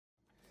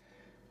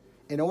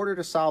In order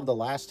to solve the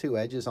last two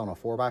edges on a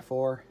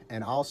 4x4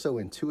 and also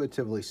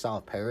intuitively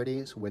solve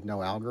parities with no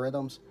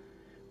algorithms,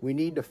 we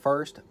need to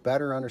first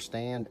better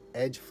understand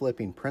edge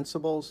flipping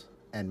principles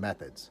and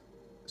methods.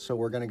 So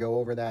we're going to go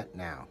over that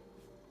now.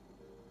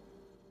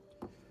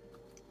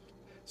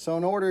 So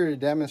in order to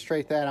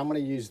demonstrate that, I'm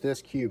going to use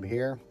this cube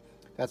here.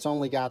 That's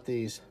only got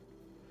these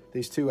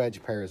two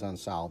edge pairs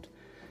unsolved.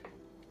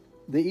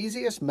 The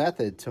easiest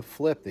method to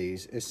flip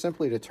these is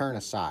simply to turn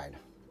aside.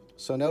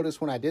 So notice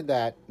when I did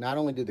that, not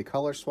only did the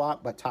color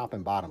swap, but top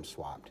and bottom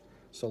swapped.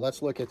 So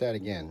let's look at that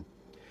again.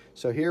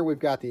 So here we've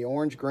got the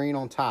orange green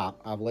on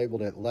top. I've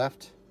labeled it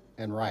left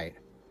and right,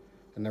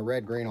 and the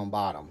red green on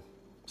bottom.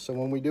 So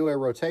when we do a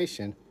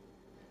rotation,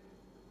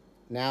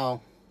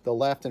 now the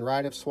left and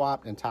right have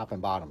swapped and top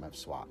and bottom have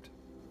swapped.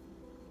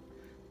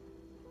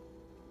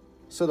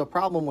 So the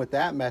problem with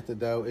that method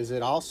though is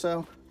it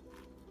also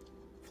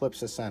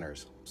flips the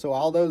centers. So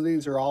although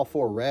these are all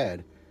four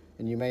red,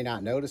 and you may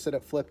not notice that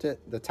it flipped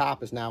it, the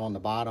top is now on the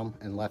bottom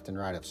and left and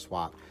right have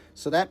swapped.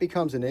 So that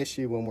becomes an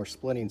issue when we're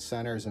splitting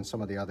centers and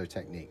some of the other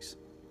techniques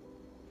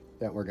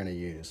that we're going to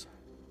use.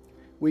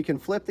 We can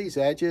flip these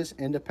edges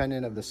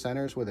independent of the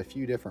centers with a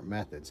few different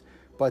methods,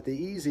 but the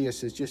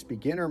easiest is just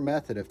beginner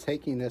method of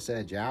taking this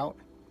edge out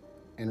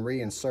and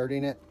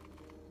reinserting it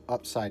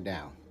upside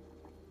down.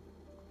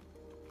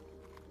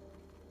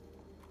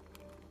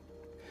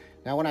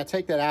 Now when I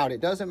take that out, it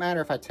doesn't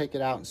matter if I take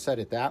it out and set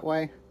it that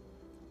way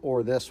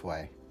or this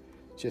way.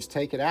 Just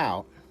take it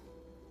out,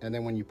 and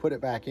then when you put it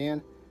back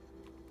in,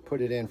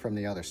 put it in from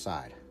the other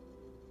side.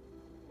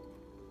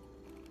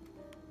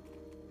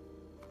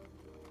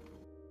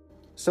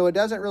 So it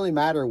doesn't really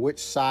matter which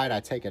side I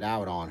take it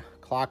out on,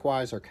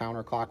 clockwise or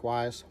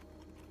counterclockwise,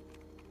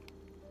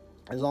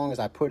 as long as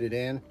I put it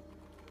in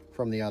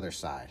from the other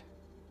side.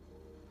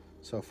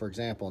 So for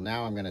example,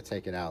 now I'm going to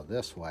take it out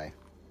this way.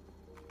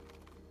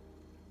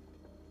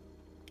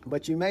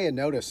 But you may have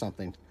noticed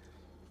something.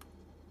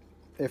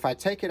 If I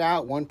take it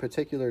out one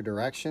particular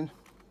direction,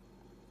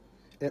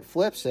 it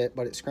flips it,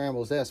 but it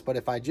scrambles this. But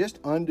if I just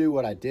undo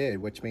what I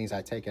did, which means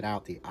I take it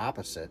out the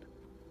opposite,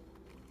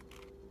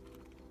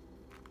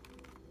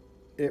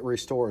 it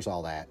restores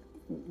all that.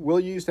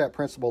 We'll use that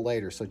principle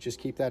later, so just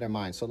keep that in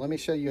mind. So let me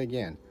show you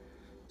again.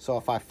 So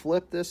if I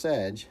flip this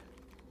edge,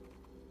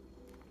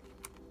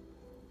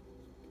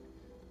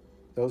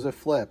 those have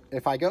flipped.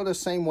 If I go the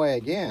same way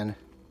again,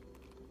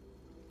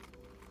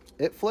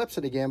 it flips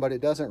it again, but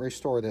it doesn't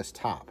restore this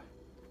top.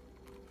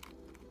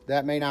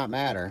 That may not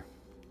matter,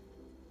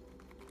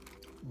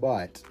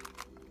 but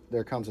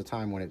there comes a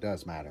time when it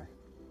does matter.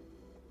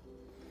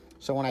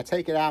 So when I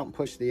take it out and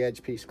push the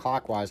edge piece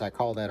clockwise, I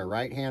call that a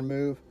right hand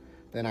move.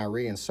 Then I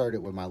reinsert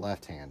it with my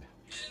left hand.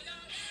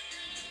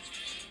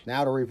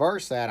 Now to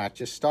reverse that, I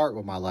just start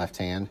with my left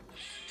hand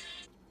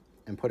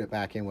and put it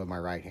back in with my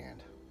right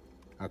hand.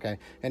 Okay,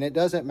 and it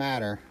doesn't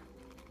matter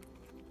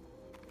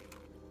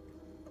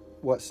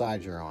what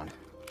side you're on.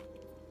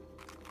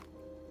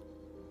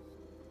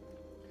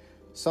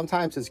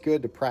 Sometimes it's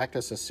good to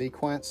practice a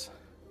sequence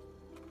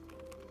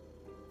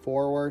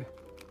forward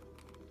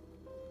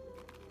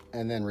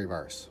and then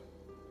reverse.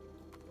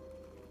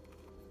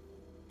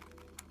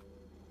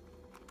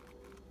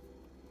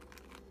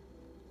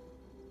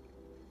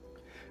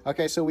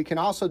 Okay, so we can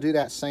also do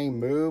that same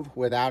move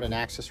without an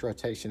axis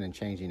rotation and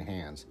changing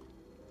hands.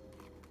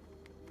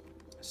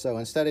 So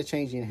instead of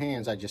changing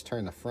hands, I just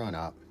turn the front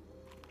up,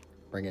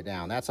 bring it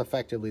down. That's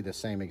effectively the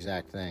same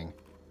exact thing.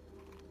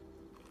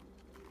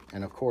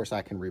 And of course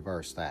I can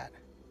reverse that.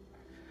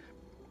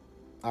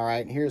 All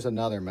right, here's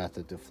another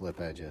method to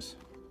flip edges.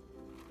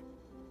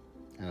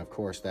 And of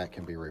course that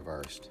can be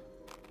reversed.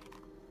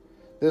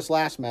 This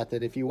last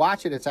method, if you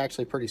watch it, it's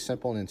actually pretty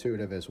simple and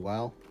intuitive as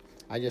well.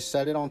 I just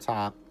set it on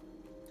top.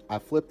 I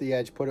flip the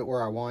edge, put it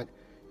where I want.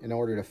 In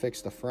order to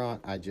fix the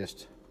front, I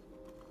just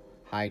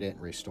hide it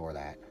and restore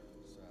that.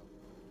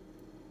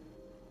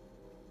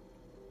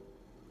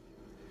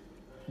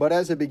 But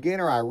as a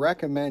beginner, I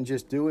recommend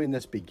just doing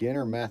this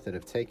beginner method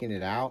of taking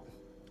it out,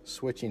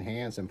 switching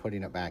hands, and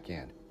putting it back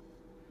in.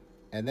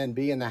 And then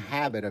be in the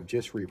habit of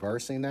just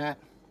reversing that,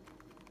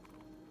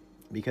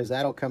 because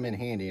that'll come in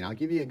handy. And I'll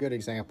give you a good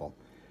example.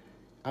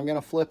 I'm going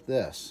to flip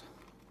this.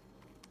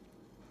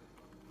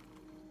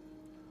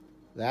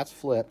 That's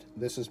flipped.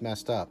 This is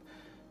messed up.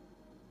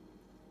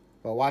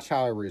 But watch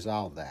how I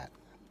resolve that.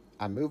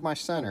 I move my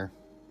center,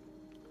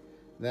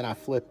 then I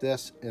flip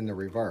this in the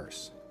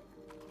reverse.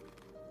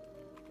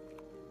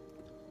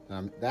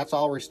 That's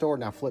all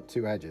restored, and I flip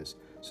two edges.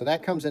 So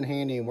that comes in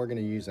handy, and we're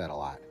going to use that a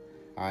lot.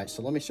 All right,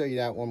 so let me show you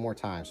that one more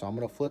time. So I'm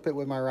going to flip it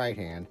with my right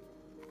hand.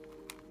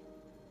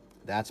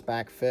 That's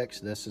back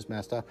fixed. This is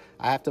messed up.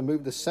 I have to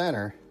move the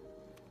center,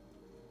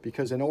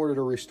 because in order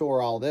to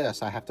restore all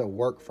this, I have to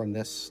work from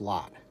this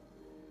slot.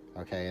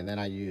 Okay, and then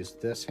I use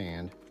this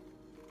hand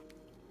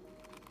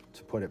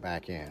to put it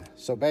back in.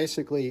 So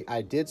basically,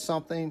 I did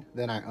something,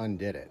 then I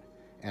undid it,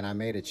 and I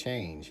made a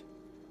change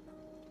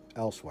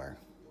elsewhere.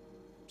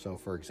 So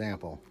for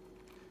example,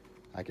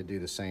 I could do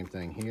the same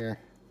thing here,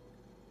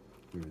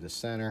 move the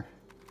center,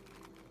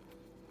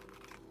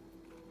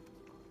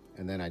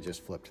 and then I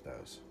just flipped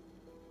those.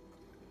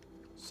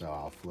 So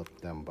I'll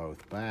flip them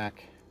both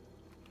back.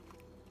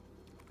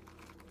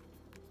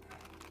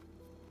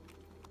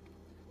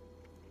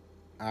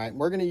 All right,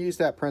 we're going to use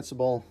that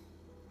principle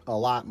a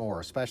lot more,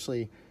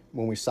 especially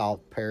when we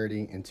solve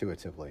parity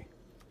intuitively.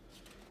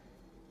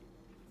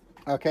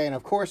 Okay, and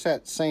of course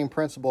that same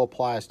principle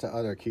applies to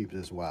other cubes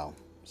as well.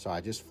 So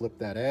I just flipped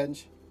that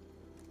edge.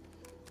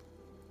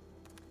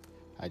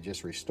 I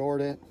just restored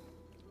it.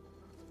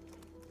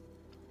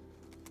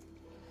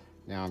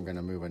 Now I'm going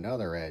to move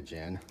another edge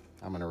in.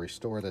 I'm going to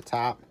restore the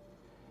top,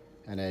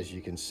 and as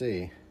you can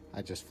see,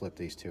 I just flipped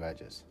these two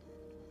edges.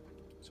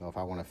 So if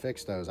I want to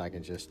fix those, I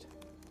can just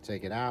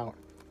take it out,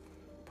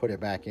 put it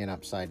back in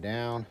upside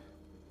down,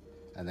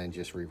 and then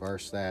just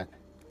reverse that,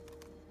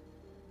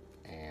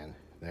 and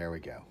there we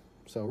go.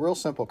 So real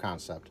simple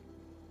concept.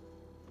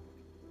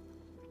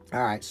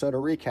 All right, so to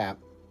recap,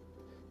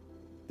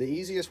 the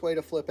easiest way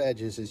to flip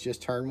edges is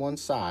just turn one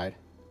side,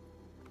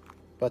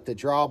 but the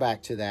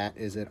drawback to that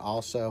is it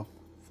also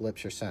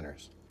flips your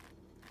centers.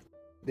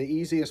 The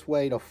easiest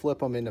way to flip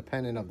them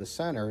independent of the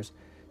centers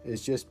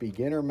is just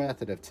beginner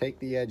method of take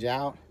the edge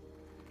out,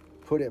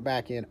 put it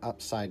back in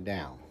upside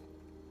down.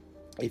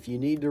 If you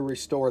need to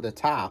restore the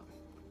top,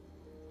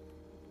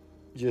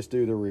 just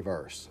do the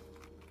reverse.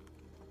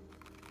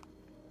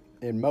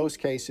 In most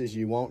cases,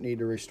 you won't need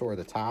to restore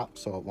the top,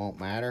 so it won't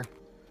matter.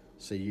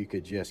 So you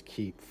could just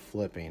keep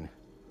flipping.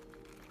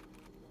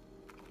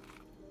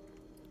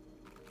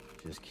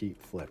 Just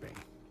keep flipping.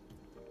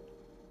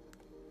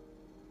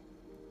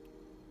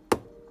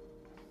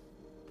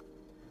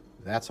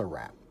 That's a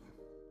wrap.